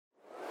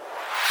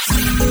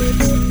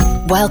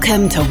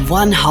Welcome to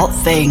One Hot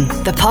Thing,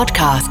 the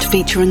podcast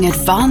featuring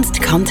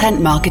advanced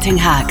content marketing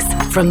hacks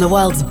from the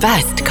world's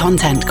best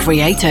content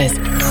creators.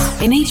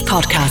 In each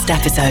podcast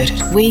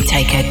episode, we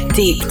take a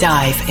deep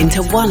dive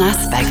into one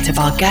aspect of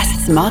our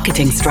guest's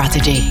marketing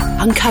strategy,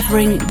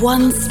 uncovering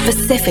one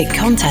specific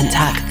content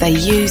hack they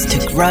use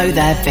to grow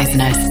their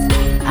business.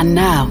 And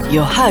now,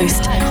 your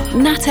host,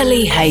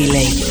 Natalie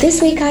Haley.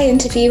 This week I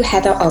interview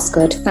Heather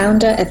Osgood,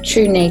 founder of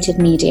True Native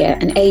Media,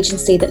 an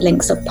agency that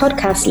links up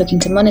podcasts looking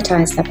to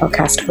monetize their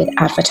podcast with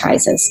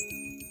advertisers.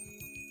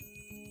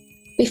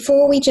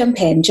 Before we jump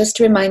in, just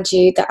to remind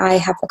you that I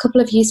have a couple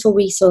of useful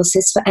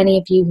resources for any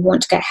of you who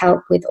want to get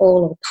help with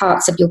all or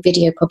parts of your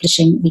video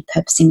publishing,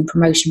 repurposing and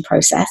promotion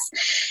process.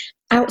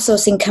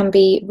 Outsourcing can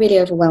be really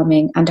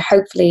overwhelming, and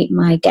hopefully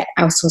my Get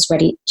Outsource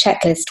Ready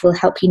checklist will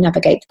help you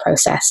navigate the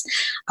process.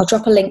 I'll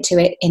drop a link to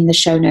it in the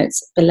show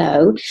notes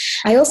below.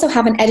 I also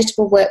have an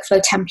editable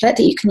workflow template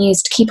that you can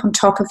use to keep on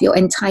top of your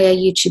entire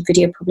YouTube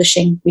video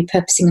publishing,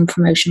 repurposing and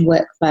promotion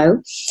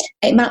workflow.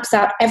 It maps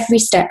out every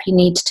step you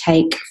need to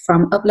take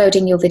from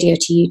uploading your video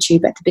to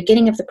YouTube at the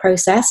beginning of the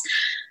process,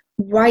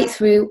 right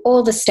through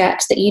all the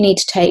steps that you need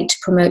to take to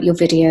promote your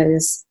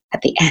videos at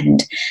the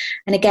end.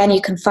 And again,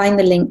 you can find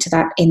the link to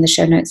that in the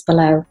show notes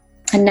below.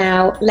 And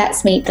now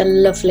let's meet the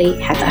lovely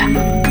Heather.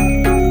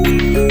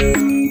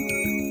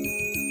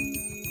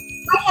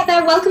 Hi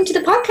Heather, welcome to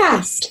the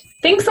podcast.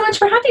 Thanks so much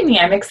for having me.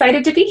 I'm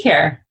excited to be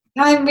here.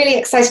 I'm really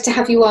excited to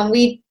have you on.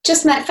 We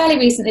just met fairly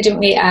recently, didn't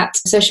we, at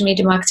Social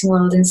Media Marketing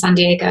World in San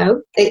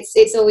Diego.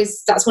 It's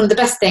always, that's one of the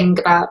best things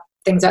about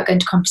going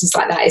to conferences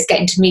like that, is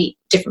getting to meet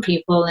different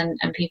people and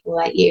people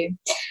like you.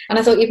 And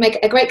I thought you'd make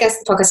a great guest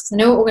for the podcast because I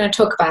know what we're going to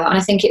talk about, and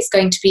I think it's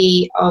going to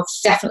be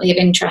definitely of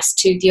interest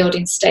to the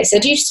audience today. So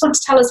do you just want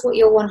to tell us what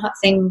your one hot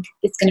thing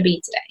is going to be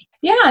today?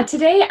 Yeah,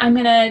 today I'm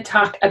going to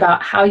talk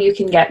about how you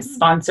can get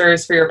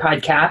sponsors for your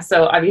podcast.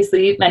 So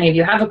obviously many of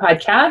you have a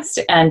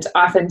podcast, and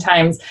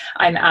oftentimes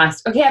I'm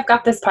asked, okay, I've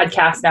got this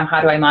podcast now,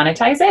 how do I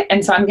monetize it?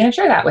 And so I'm going to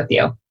share that with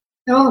you.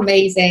 Oh,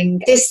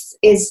 amazing. This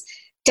is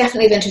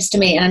definitely of interest to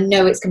me, and I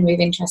know it's going to be of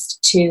interest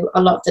to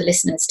a lot of the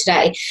listeners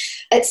today.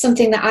 It's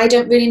something that I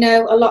don't really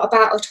know a lot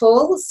about at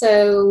all,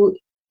 so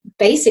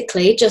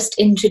basically just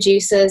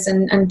introduce us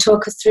and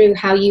talk us through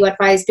how you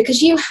advise,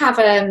 because you have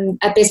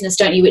a business,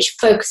 don't you, which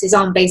focuses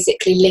on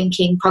basically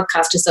linking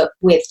podcasters up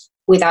with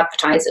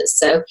advertisers,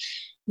 so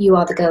you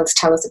are the girl to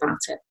tell us about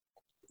it.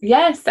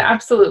 Yes,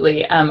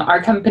 absolutely.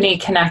 Our company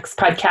connects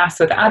podcasts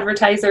with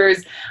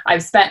advertisers.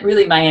 I've spent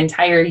really my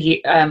entire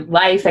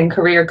life and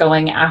career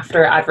going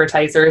after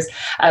advertisers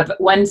of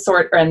one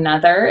sort or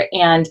another.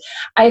 And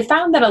I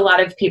found that a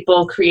lot of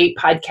people create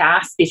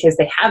podcasts because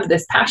they have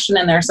this passion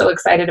and they're so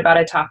excited about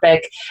a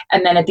topic.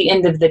 And then at the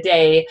end of the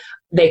day,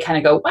 they kind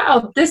of go,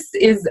 wow, this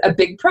is a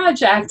big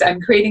project. I'm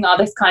creating all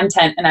this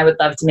content and I would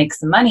love to make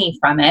some money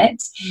from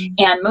it. Mm-hmm.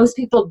 And most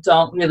people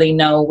don't really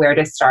know where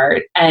to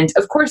start. And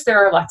of course,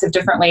 there are lots of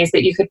different ways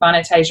that you could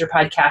monetize your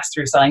podcast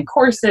through selling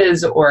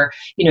courses or,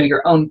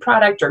 your own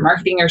product or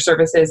marketing your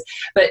services.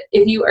 But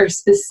if you are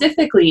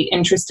specifically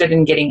interested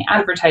in getting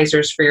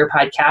advertisers for your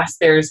podcast,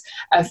 there's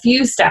a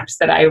few steps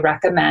that I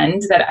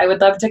recommend that I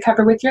would love to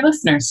cover with your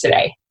listeners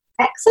today.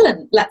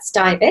 Excellent. Let's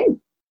dive in.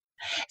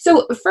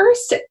 So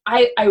first,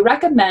 I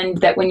recommend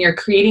that when you're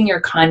creating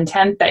your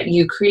content, that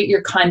you create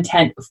your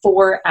content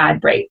for ad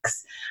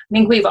breaks. I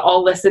think we've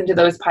all listened to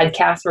those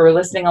podcasts where we're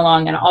listening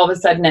along and all of a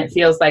sudden it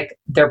feels like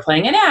they're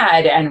playing an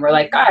ad and we're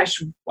like,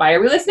 gosh, why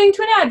are we listening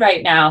to an ad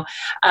right now?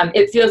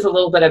 It feels a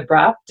little bit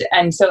abrupt.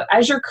 And so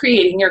as you're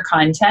creating your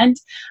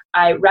content,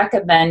 I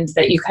recommend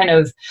that you kind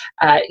of,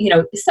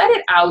 set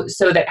it out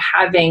so that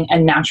having a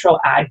natural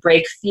ad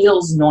break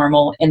feels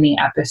normal in the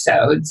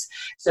episodes,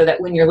 so that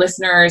when your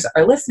listeners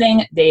are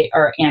listening, they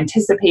are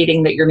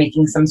anticipating that you're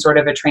making some sort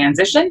of a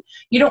transition.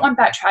 You don't want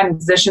that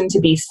transition to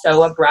be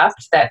so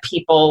abrupt that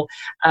people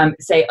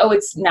say, oh,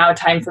 it's now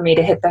time for me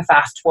to hit the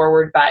fast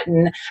forward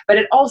button. But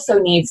it also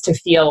needs to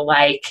feel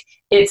like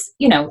it's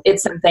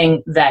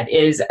something that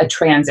is a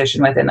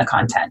transition within the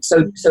content.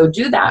 So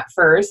do that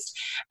first.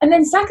 And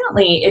then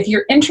secondly, if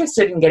you're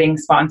interested in getting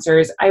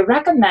sponsors, I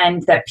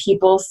recommend that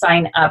people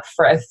sign up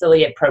for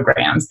affiliate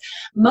programs.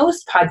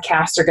 Most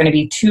podcasts are going to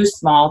be too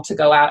small to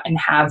go out and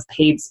have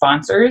paid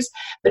sponsors.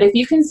 But if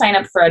you can sign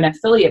up for an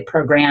affiliate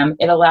program,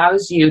 it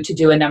allows you to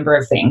do a number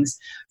of things.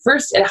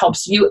 First, it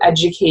helps you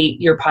educate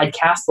your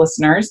podcast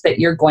listeners that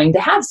you're going to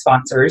have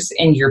sponsors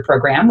in your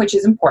program, which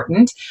is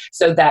important,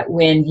 so that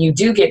when you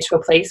do get to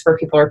a place where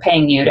people are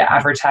paying you to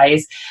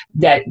advertise,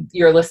 that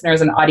your listeners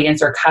and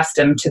audience are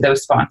accustomed to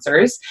those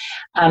sponsors.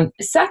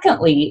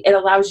 Secondly, it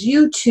allows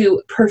you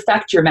to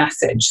perfect your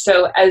message.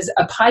 So as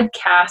a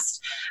podcast,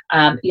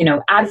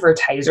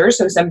 advertiser,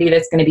 so somebody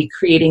that's going to be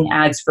creating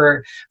ads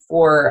for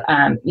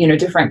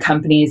different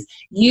companies,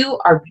 you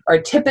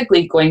are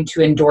typically going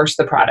to endorse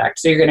the product.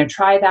 So you're going to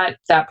try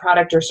that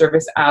product or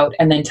service out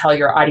and then tell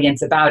your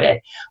audience about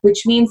it,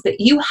 which means that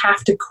you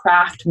have to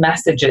craft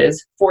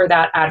messages for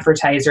that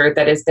advertiser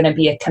that is going to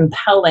be a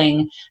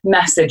compelling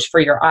message for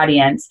your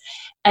audience.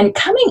 And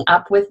coming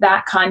up with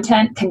that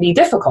content can be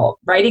difficult.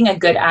 Writing a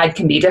good ad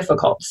can be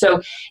difficult.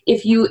 So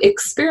if you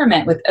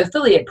experiment with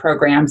affiliate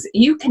programs,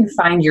 you can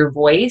find your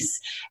voice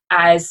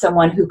as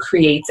someone who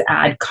creates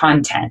ad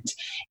content.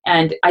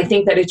 And I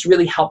think that it's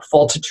really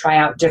helpful to try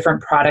out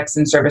different products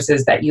and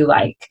services that you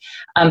like.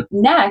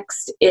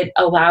 Next, it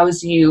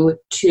allows you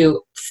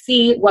to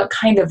see what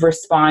kind of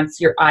response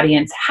your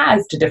audience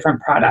has to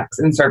different products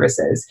and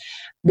services.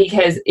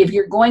 Because if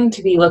you're going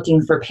to be looking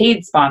for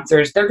paid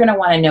sponsors, they're going to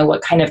want to know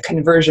what kind of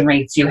conversion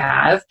rates you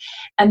have.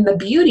 And the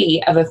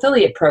beauty of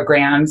affiliate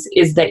programs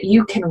is that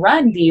you can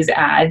run these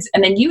ads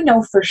and then you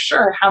know for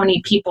sure how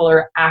many people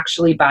are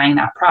actually buying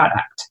that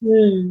product.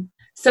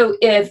 So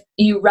if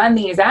you run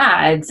these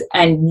ads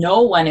and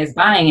no one is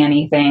buying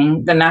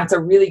anything, then that's a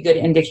really good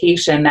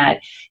indication that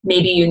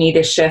maybe you need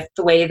to shift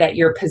the way that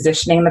you're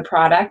positioning the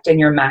product and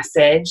your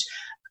message.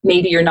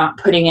 Maybe you're not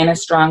putting in a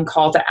strong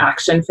call to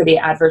action for the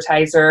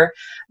advertiser.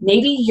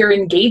 Maybe your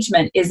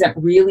engagement isn't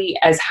really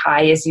as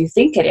high as you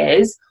think it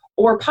is,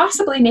 or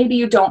possibly maybe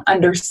you don't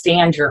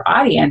understand your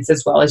audience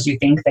as well as you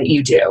think that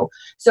you do.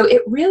 So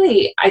it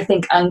really, I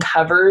think,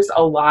 uncovers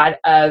a lot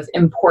of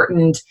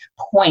important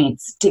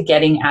points to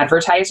getting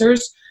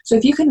advertisers. So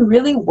if you can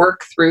really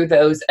work through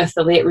those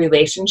affiliate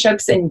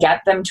relationships and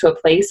get them to a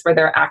place where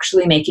they're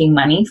actually making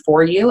money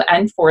for you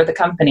and for the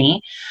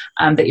company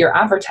that you're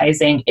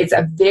advertising, it's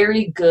a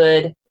very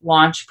good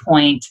launch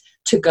point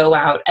to go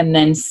out and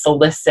then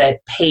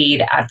solicit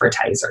paid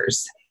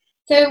advertisers.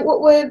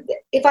 So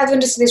if I've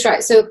understood this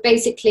right, so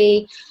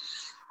basically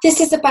this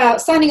is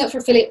about signing up for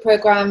affiliate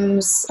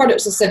programs,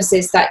 products or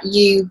services that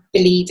you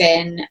believe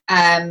in,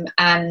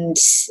 and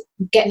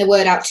getting the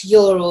word out to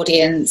your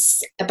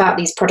audience about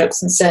these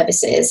products and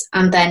services.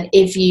 And then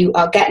if you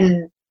are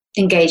getting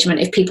engagement,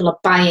 if people are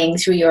buying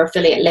through your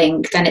affiliate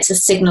link, then it's a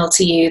signal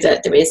to you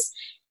that there is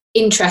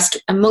interest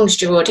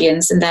amongst your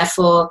audience, and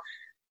therefore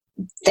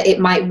that it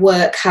might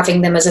work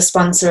having them as a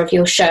sponsor of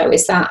your show.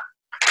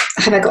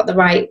 Have I got the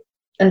right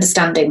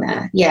understanding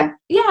there?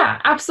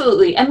 Yeah,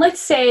 absolutely. And let's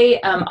say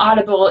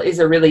Audible is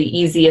a really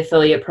easy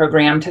affiliate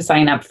program to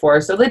sign up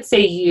for. So let's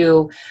say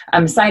you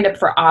signed up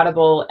for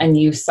Audible and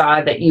you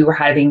saw that you were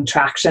having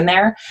traction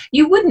there.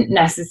 You wouldn't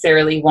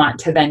necessarily want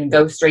to then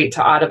go straight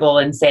to Audible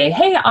and say,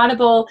 hey,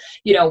 Audible,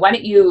 why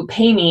don't you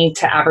pay me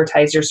to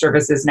advertise your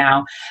services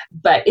now?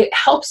 But it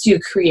helps you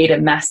create a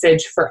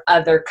message for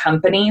other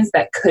companies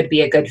that could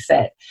be a good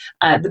fit.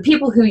 The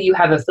people who you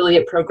have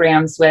affiliate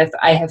programs with,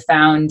 I have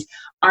found,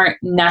 aren't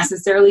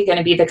necessarily going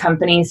to be the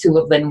companies who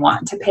will then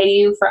want to pay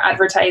you for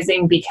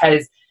advertising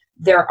because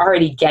they're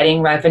already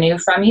getting revenue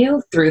from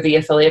you through the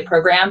affiliate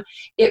program.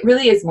 It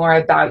really is more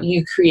about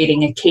you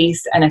creating a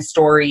case and a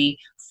story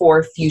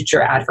for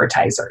future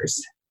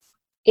advertisers.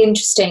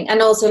 Interesting.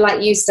 And also,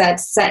 like you said,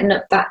 setting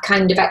up that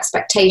kind of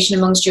expectation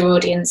amongst your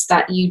audience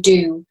that you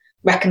do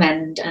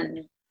recommend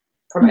and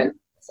promote.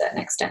 To a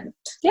certain extent.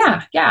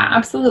 Yeah,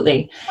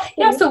 absolutely.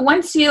 Yeah, so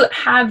once you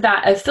have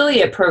that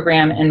affiliate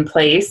program in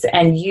place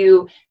and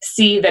you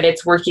see that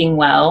it's working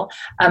well,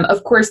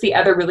 of course, the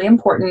other really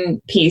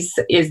important piece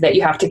is that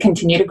you have to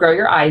continue to grow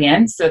your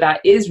audience. So that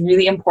is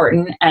really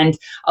important. And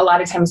a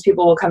lot of times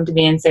people will come to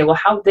me and say, well,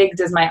 how big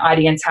does my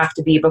audience have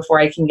to be before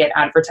I can get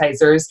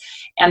advertisers?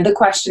 And the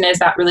question is,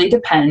 that really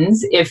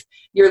depends. If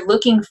you're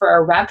looking for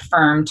a rep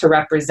firm to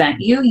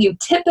represent you, you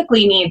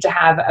typically need to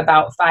have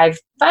about 5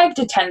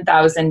 to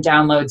 10,000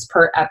 downloads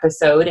per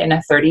episode in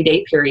a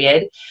 30-day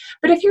period.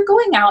 But if you're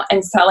going out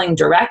and selling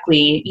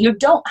directly, you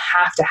don't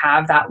have to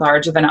have that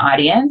large of an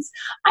audience.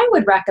 I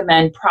would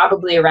recommend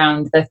probably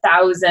around the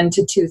 1,000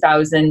 to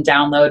 2,000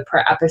 download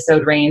per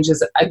episode range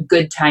is a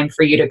good time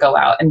for you to go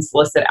out and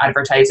solicit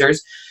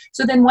advertisers.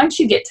 So then once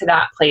you get to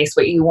that place,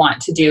 what you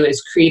want to do is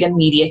create a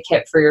media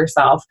kit for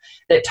yourself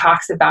that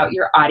talks about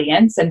your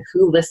audience and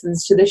who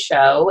listens to the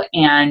show,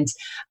 and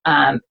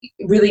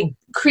really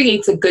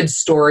creates a good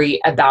story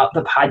about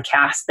the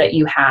podcast that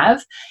you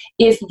have.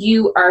 If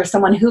you are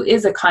someone who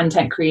is a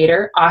content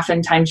creator,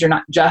 oftentimes you're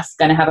not just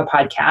going to have a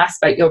podcast,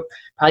 but you're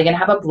probably going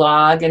to have a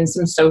blog and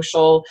some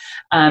social,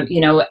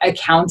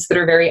 accounts that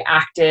are very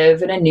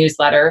active and a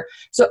newsletter.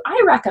 So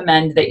I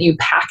recommend that you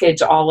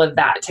package all of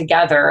that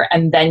together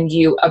and then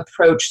you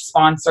approach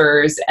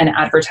sponsors and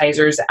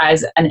advertisers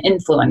as an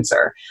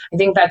influencer. I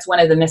think that's one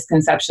of the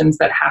misconceptions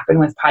that happen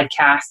with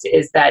podcasts,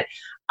 is that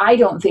I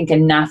don't think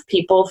enough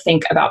people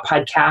think about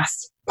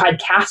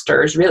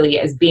podcasters really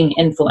as being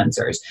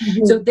influencers.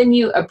 Mm-hmm. So then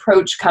you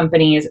approach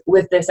companies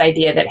with this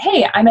idea that,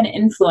 hey, I'm an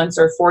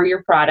influencer for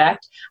your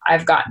product.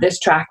 I've got this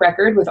track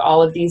record with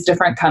all of these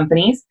different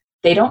companies.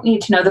 They don't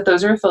need to know that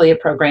those are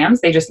affiliate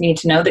programs. They just need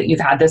to know that you've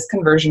had this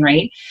conversion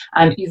rate.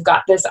 You've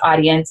got this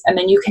audience, and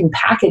then you can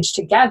package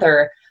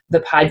together the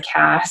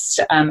podcast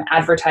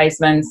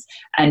advertisements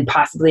and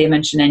possibly a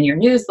mention in your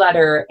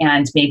newsletter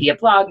and maybe a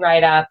blog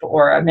write-up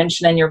or a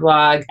mention in your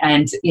blog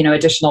and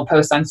additional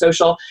posts on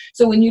social.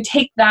 So when you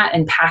take that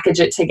and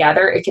package it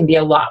together, it can be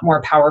a lot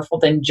more powerful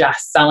than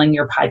just selling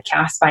your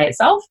podcast by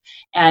itself.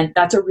 And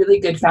that's a really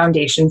good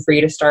foundation for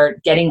you to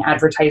start getting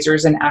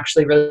advertisers and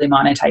actually really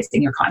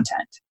monetizing your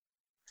content.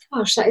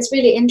 Gosh, that is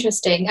really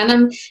interesting.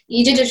 And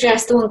you did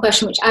address the one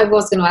question which I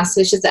was going to ask,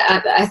 which is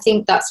that I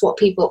think that's what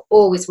people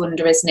always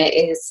wonder, isn't it?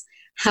 Is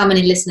how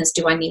many listeners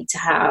do I need to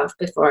have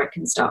before I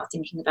can start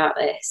thinking about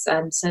this?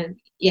 So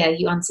yeah,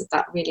 you answered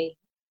that really,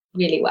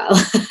 really well.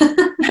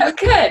 Oh,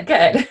 good.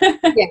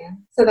 Yeah,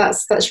 so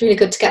that's really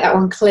good to get that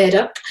one cleared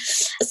up.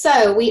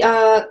 So we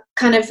are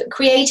kind of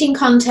creating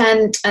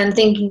content and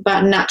thinking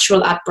about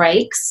natural ad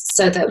breaks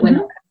so that we're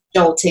not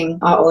jolting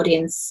our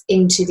audience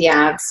into the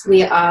ads.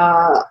 We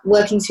are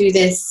working through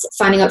this,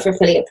 signing up for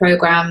affiliate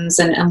programs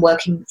and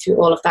working through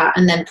all of that,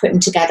 and then putting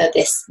together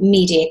this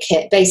media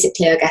kit.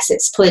 Basically, I guess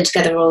it's pulling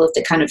together all of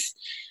the kind of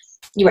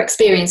your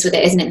experience with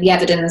it, isn't it? The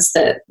evidence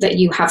that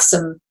you have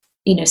some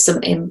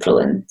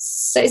influence.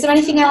 So is there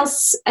anything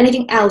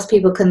else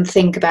people can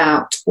think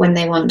about when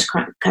they want to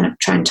kind of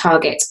try and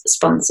target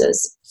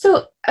sponsors?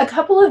 So a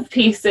couple of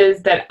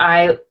pieces that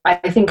I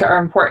think are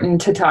important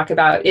to talk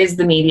about is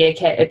the media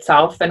kit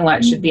itself and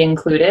what should be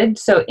included.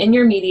 So in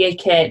your media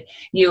kit,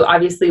 you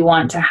obviously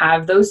want to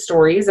have those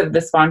stories of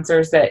the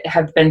sponsors that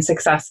have been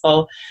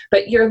successful,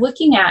 but you're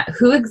looking at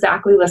who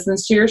exactly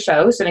listens to your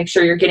show. So make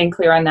sure you're getting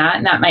clear on that.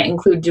 And that might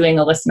include doing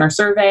a listener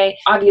survey.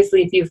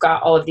 Obviously, if you've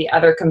got all of the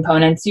other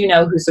components, you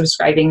know who's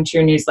subscribing to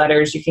your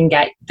newsletters. You can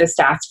get the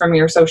stats from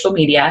your social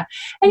media,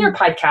 and your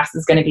podcast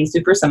is going to be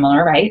super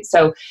similar, right?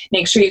 So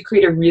make sure you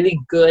create a really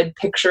good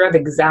picture of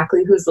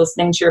exactly who's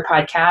listening to your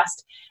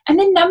podcast. And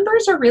then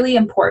numbers are really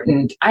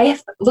important. I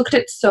have looked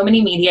at so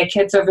many media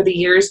kits over the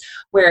years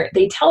where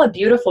they tell a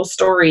beautiful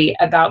story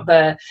about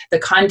the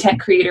content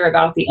creator,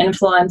 about the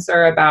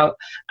influencer, about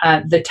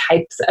the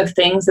types of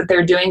things that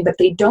they're doing, but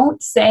they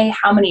don't say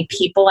how many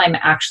people I'm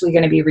actually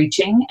going to be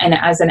reaching. And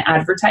as an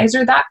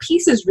advertiser, that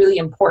piece is really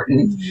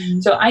important.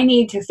 So I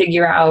need to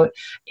figure out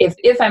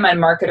if I'm a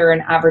marketer or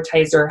an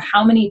advertiser,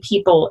 how many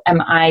people am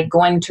I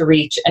going to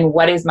reach and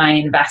what is my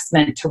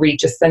investment to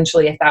reach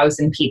essentially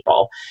 1,000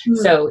 people?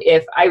 So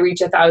if I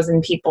reach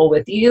 1,000 people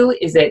with you,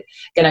 is it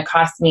going to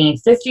cost me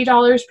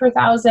 $50 per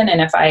 1,000?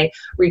 And if I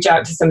reach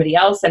out to somebody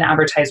else and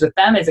advertise with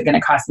them, is it going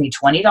to cost me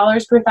 $20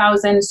 per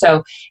 1,000?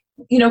 So,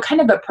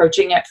 kind of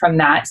approaching it from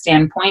that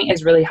standpoint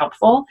is really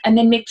helpful. And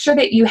then make sure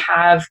that you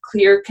have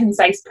clear,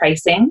 concise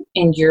pricing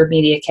in your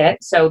media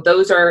kit. So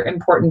those are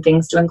important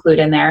things to include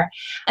in there.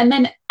 And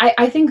then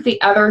I think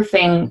the other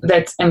thing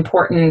that's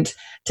important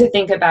to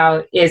think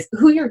about is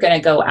who you're going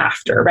to go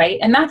after, right?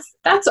 And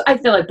that's I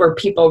feel like where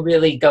people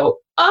really go,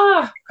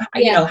 how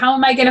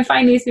am I going to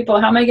find these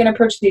people? How am I going to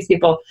approach these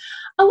people?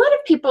 A lot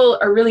of people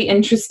are really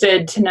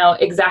interested to know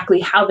exactly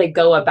how they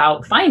go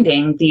about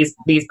finding these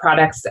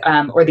products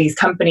or these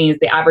companies,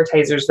 the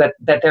advertisers that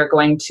they're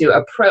going to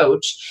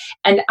approach.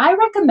 And I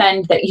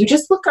recommend that you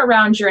just look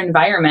around your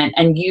environment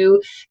and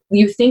you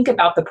think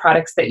about the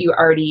products that you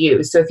already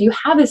use. So if you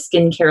have a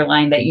skincare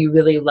line that you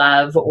really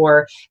love,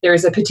 or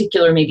there's a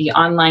particular maybe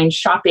online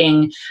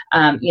shopping,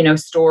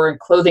 store,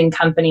 clothing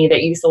company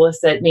that you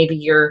solicit, maybe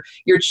your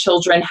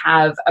children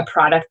have a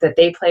product that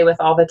they play with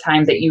all the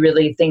time that you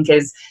really think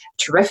is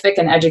terrific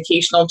and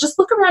educational, just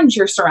look around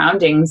your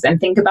surroundings and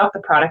think about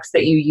the products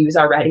that you use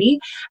already,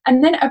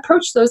 and then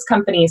approach those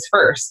companies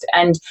first.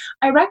 And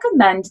I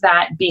recommend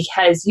that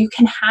because you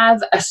can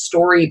have a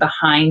story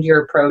behind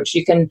your approach.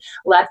 You can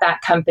let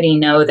that company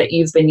know that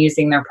you've been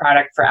using their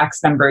product for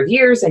X number of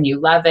years and you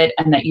love it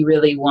and that you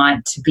really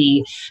want to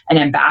be an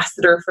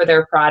ambassador for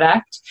their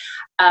product.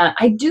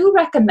 I do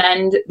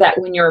recommend that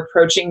when you're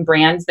approaching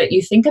brands that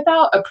you think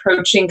about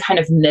approaching kind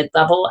of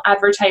mid-level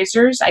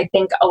advertisers. I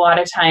think a lot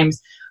of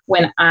times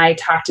when I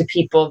talk to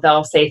people,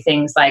 they'll say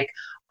things like,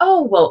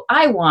 oh, well,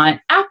 I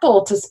want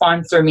Apple to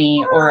sponsor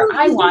me, or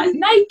I want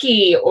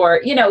Nike,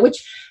 or,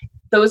 which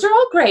those are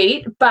all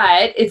great,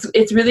 but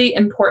it's really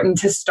important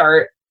to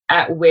start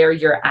at where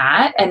you're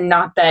at, and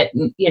not that,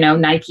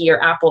 Nike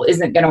or Apple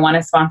isn't going to want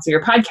to sponsor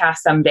your podcast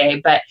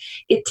someday, but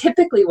it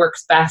typically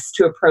works best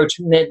to approach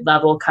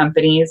mid-level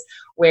companies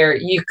where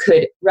you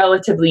could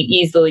relatively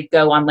easily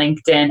go on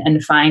LinkedIn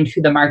and find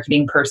who the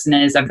marketing person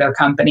is of their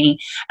company,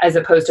 as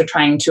opposed to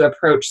trying to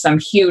approach some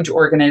huge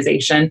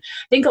organization.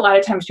 I think a lot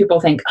of times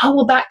people think, oh,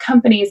 well, that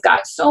company's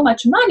got so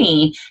much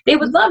money, they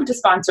would love to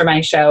sponsor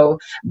my show.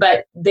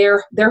 But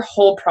their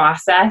whole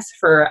process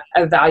for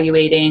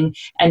evaluating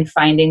and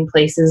finding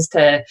places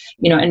to,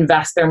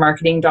 invest their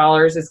marketing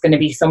dollars is going to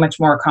be so much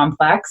more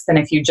complex than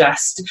if you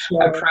just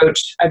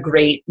approach a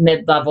great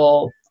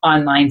mid-level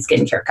online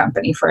skincare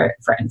company, for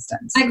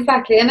instance.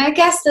 Exactly. And I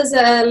guess there's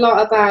a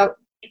lot about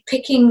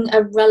picking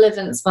a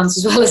relevant sponsor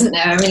as well, isn't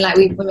there? I mean, like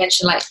we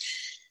mentioned, like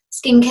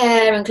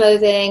skincare and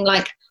clothing.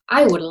 Like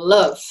I would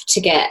love to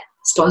get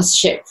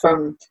sponsorship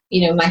from,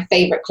 my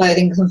favorite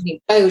clothing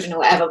company, Boden or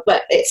whatever,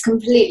 but it's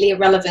completely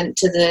irrelevant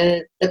to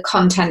the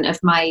content of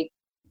my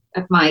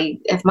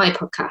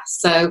podcast.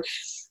 So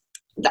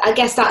I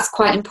guess that's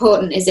quite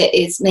important,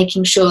 is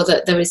making sure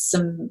that there is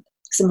some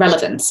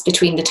relevance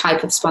between the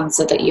type of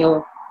sponsor that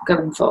you're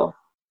going for.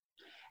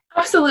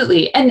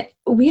 Absolutely. And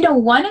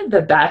one of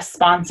the best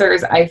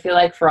sponsors, I feel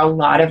like, for a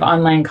lot of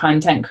online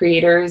content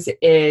creators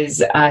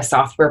is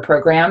software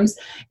programs.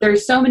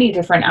 There's so many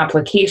different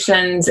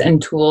applications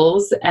and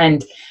tools,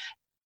 and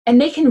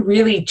they can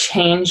really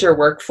change your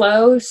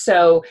workflow.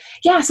 So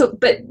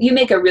but you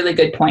make a really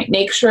good point.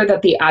 Make sure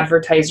that the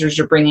advertisers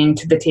you're bringing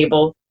to the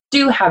table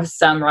do have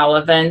some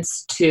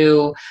relevance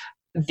to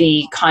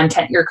the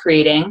content you're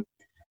creating.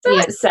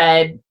 That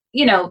said,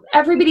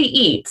 everybody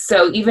eats.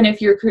 So even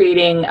if you're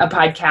creating a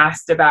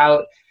podcast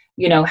about,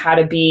 how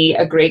to be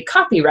a great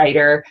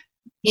copywriter,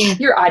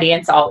 your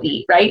audience all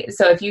eat, right?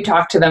 So if you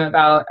talk to them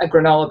about a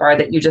granola bar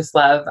that you just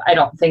love, I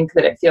don't think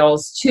that it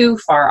feels too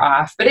far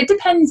off, but it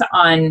depends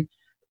on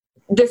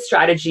the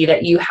strategy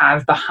that you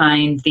have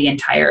behind the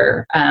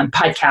entire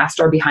podcast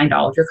or behind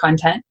all of your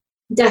content.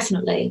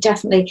 Definitely.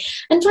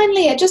 And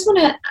finally, I just want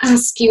to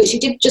ask you, which you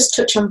did just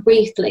touch on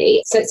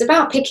briefly. So it's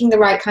about picking the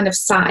right kind of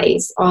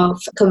size of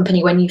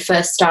company when you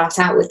first start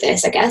out with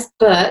this, I guess.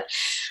 But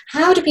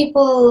how do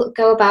people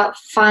go about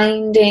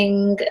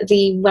finding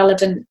the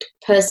relevant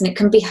person? It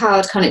can be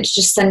hard, can't it, to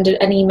just send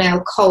an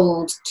email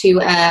cold to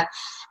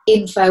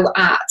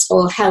info@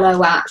 or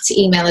hello@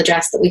 email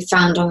address that we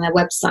found on their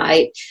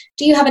website.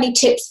 Do you have any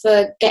tips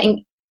for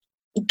getting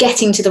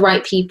to the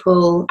right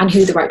people and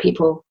who the right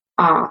people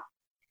are?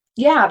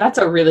 Yeah, that's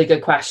a really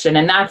good question.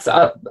 And that's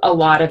a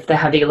lot of the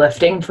heavy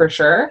lifting for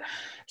sure.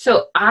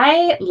 So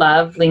I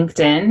love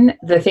LinkedIn.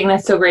 The thing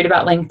that's so great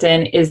about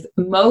LinkedIn is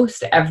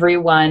most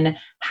everyone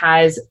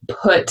has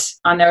put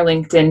on their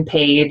LinkedIn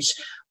page,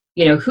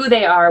 who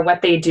they are,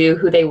 what they do,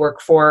 who they work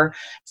for.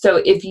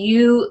 So if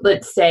you,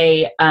 let's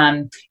say,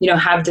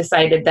 have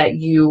decided that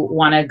you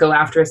want to go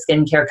after a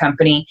skincare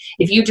company,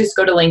 if you just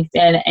go to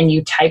LinkedIn and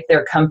you type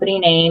their company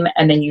name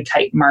and then you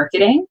type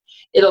marketing,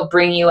 it'll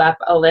bring you up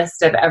a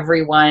list of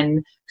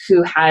everyone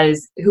who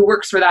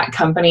works for that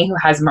company who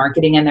has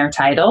marketing in their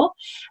title.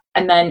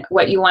 And then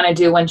what you want to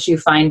do once you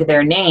find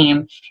their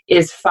name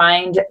is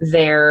find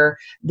their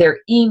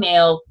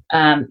email,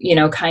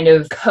 kind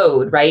of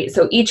code, right?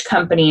 So each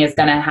company is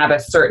going to have a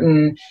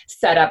certain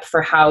setup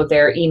for how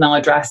their email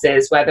address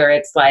is, whether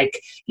it's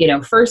like,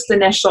 first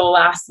initial,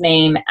 last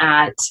name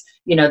at,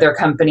 their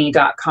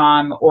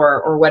company.com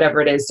or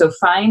whatever it is. So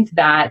find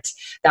that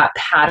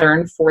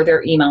pattern for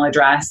their email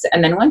address.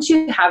 And then once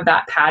you have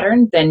that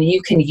pattern, then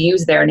you can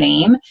use their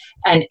name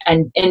and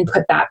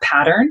input that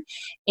pattern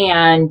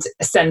and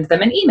send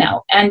them an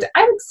email. And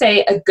I would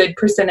say a good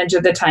percentage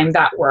of the time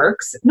that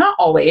works. Not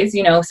always,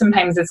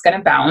 sometimes it's going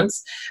to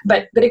bounce,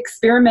 but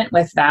experiment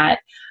with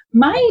that.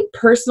 My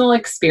personal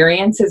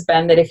experience has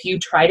been that if you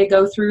try to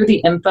go through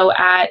the info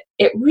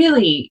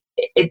 @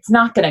 it's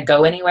not going to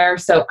go anywhere.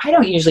 So I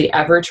don't usually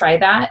ever try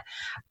that.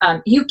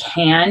 You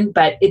can,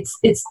 but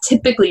it's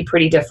typically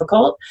pretty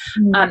difficult.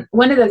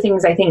 One of the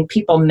things I think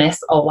people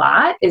miss a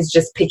lot is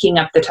just picking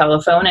up the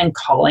telephone and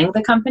calling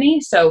the company.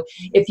 So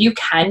if you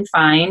can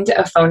find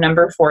a phone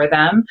number for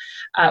them,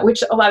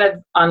 which a lot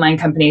of online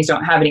companies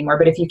don't have anymore,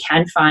 but if you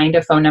can find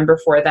a phone number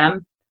for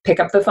them, pick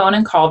up the phone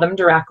and call them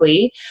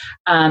directly,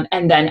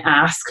 and then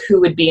ask who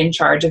would be in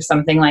charge of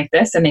something like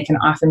this, and they can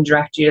often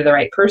direct you to the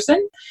right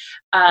person.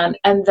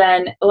 And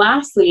then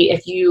lastly,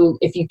 if you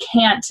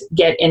can't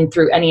get in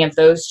through any of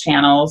those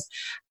channels,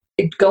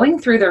 going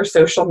through their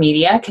social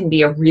media can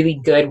be a really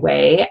good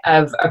way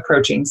of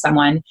approaching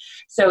someone.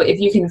 So if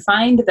you can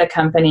find the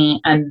company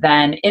and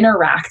then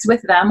interact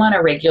with them on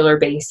a regular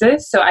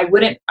basis. So I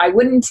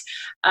wouldn't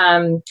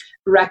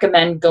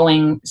recommend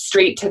going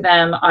straight to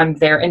them on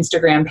their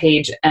Instagram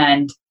page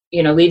and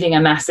leaving a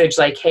message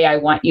like, hey, I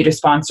want you to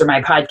sponsor my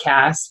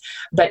podcast,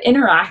 but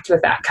interact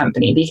with that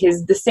company,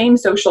 because the same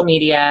social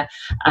media,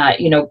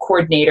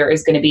 coordinator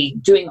is going to be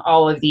doing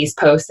all of these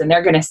posts, and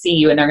they're going to see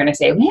you and they're going to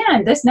say,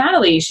 man, this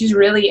Natalie, she's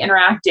really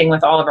interacting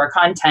with all of our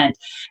content.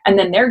 And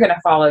then they're going to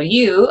follow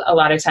you a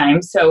lot of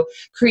times. So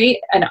create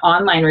an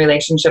online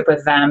relationship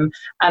with them.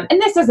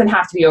 And this doesn't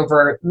have to be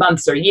over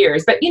months or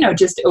years, but,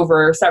 just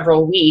over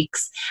several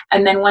weeks.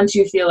 And then once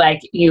you feel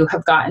like you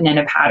have gotten in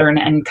a pattern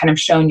and kind of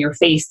shown your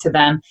face to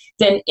them,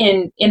 then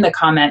in the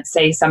comments,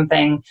 say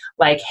something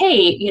like,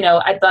 hey,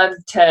 I'd love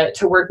to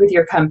work with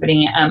your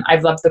company.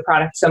 I've loved the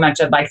product so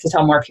much. I'd like to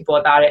tell more people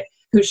about it.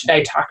 Who should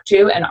I talk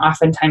to? And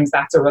oftentimes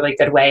that's a really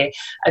good way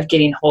of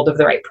getting hold of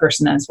the right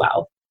person as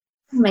well.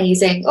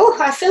 Amazing. Oh,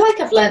 I feel like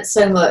I've learned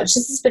so much.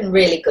 This has been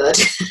really good.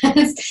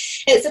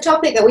 It's a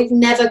topic that we've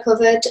never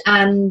covered,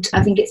 and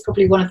I think it's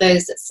probably one of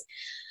those that's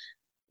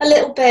a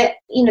little bit,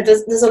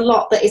 there's a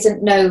lot that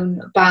isn't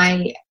known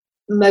by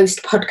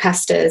most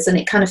podcasters, and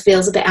it kind of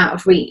feels a bit out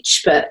of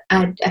reach, but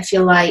I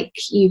feel like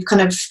you've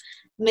kind of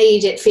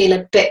made it feel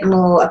a bit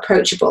more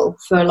approachable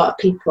for a lot of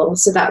people.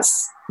 So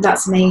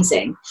that's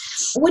amazing.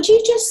 Would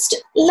you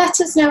just let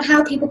us know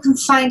how people can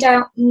find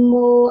out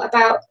more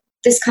about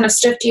this kind of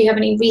stuff? Do you have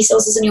any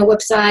resources on your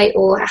website,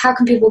 or how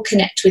can people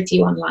connect with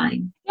you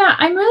online? Yeah,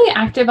 I'm really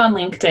active on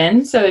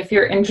LinkedIn. So if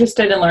you're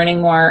interested in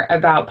learning more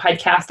about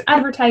podcast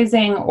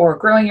advertising or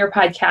growing your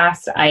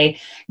podcast, I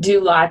do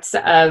lots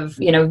of,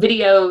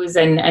 videos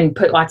and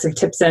put lots of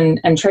tips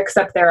and tricks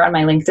up there on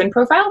my LinkedIn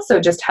profile. So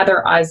just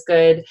Heather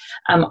Osgood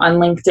on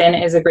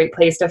LinkedIn is a great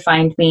place to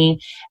find me.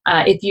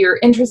 If you're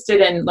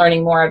interested in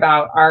learning more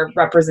about our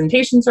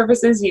representation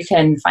services, you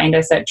can find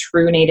us at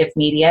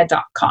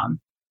truenativemedia.com.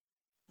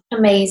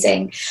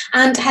 Amazing.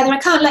 And Heather, I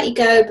can't let you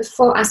go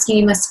before asking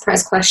you my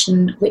surprise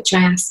question, which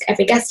I ask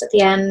every guest at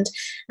the end.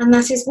 And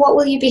that is, what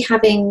will you be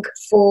having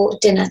for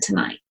dinner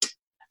tonight?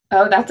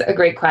 Oh, that's a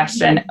great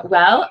question.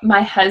 Well,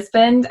 my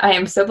husband, I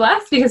am so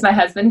blessed because my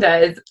husband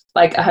does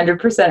like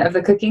 100% of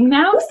the cooking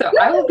now. So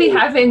I will be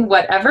having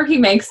whatever he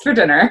makes for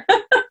dinner.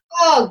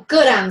 Oh,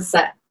 good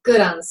answer.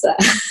 Good answer.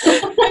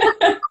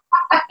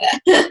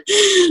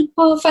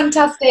 Oh,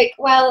 fantastic.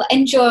 Well,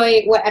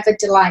 enjoy whatever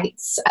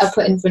delights are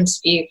put in front of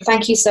you.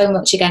 Thank you so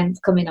much again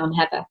for coming on,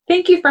 Heather.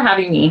 Thank you for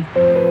having me.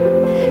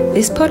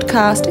 This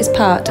podcast is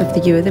part of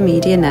the You Are the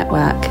Media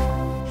Network.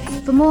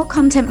 For more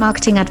content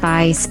marketing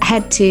advice,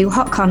 head to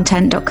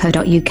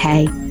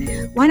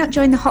hotcontent.co.uk. Why not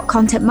join the Hot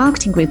Content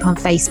Marketing Group on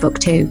Facebook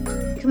too?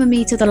 Come and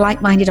meet other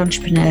like-minded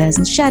entrepreneurs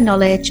and share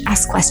knowledge,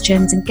 ask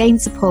questions, and gain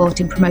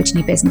support in promoting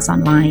your business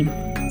online.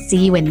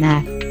 See you in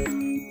there.